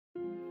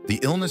The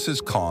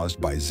illnesses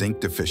caused by zinc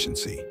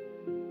deficiency.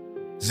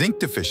 Zinc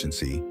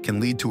deficiency can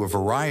lead to a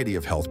variety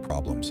of health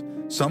problems,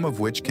 some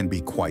of which can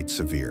be quite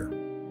severe.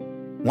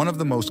 One of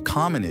the most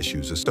common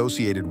issues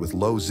associated with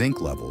low zinc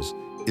levels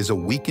is a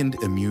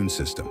weakened immune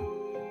system,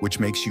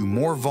 which makes you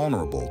more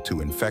vulnerable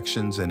to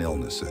infections and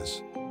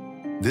illnesses.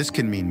 This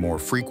can mean more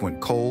frequent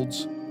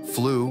colds,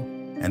 flu,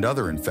 and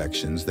other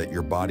infections that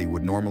your body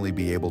would normally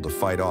be able to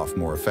fight off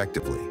more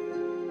effectively.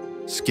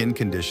 Skin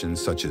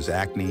conditions such as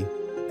acne,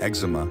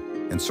 eczema,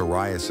 and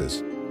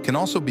psoriasis can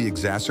also be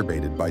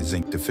exacerbated by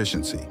zinc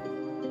deficiency.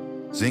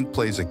 Zinc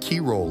plays a key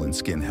role in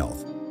skin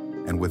health,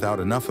 and without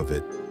enough of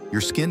it,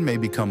 your skin may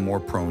become more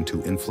prone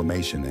to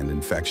inflammation and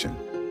infection.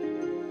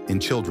 In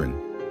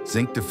children,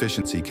 zinc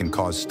deficiency can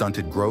cause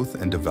stunted growth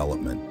and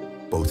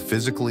development, both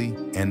physically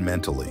and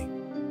mentally.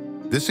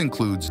 This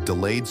includes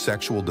delayed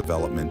sexual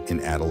development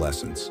in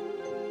adolescents.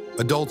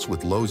 Adults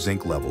with low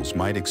zinc levels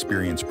might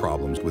experience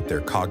problems with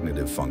their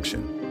cognitive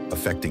function,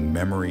 affecting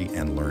memory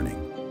and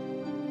learning.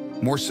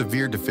 More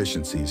severe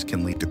deficiencies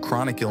can lead to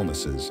chronic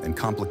illnesses and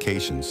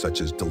complications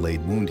such as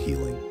delayed wound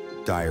healing,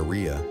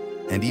 diarrhea,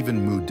 and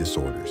even mood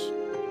disorders.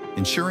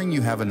 Ensuring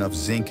you have enough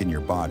zinc in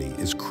your body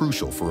is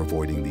crucial for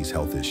avoiding these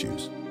health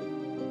issues.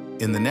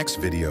 In the next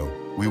video,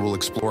 we will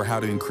explore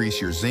how to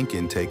increase your zinc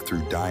intake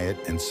through diet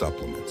and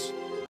supplements.